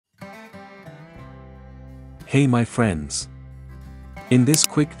Hey my friends. In this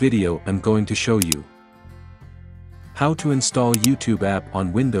quick video I'm going to show you how to install YouTube app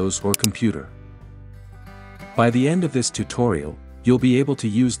on Windows or computer. By the end of this tutorial, you'll be able to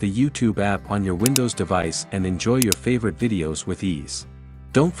use the YouTube app on your Windows device and enjoy your favorite videos with ease.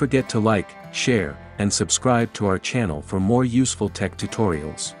 Don't forget to like, share, and subscribe to our channel for more useful tech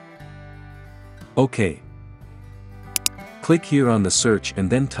tutorials. Okay. Click here on the search and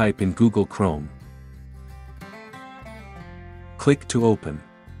then type in Google Chrome. Click to open.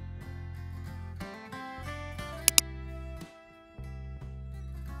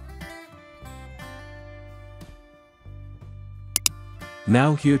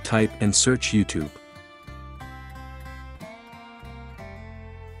 Now here type and search YouTube.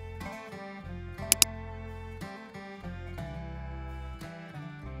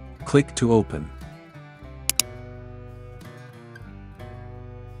 Click to open.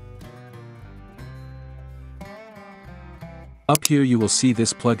 Up here you will see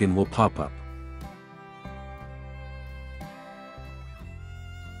this plugin will pop up.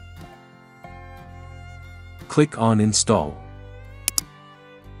 Click on Install.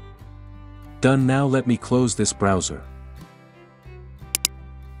 Done. Now let me close this browser.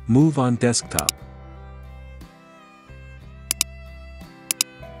 Move on desktop.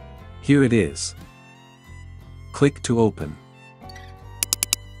 Here it is. Click to open.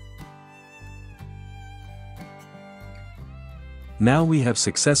 Now we have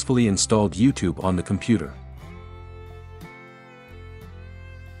successfully installed YouTube on the computer.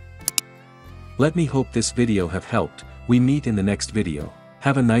 Let me hope this video have helped. We meet in the next video.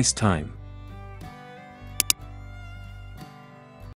 Have a nice time.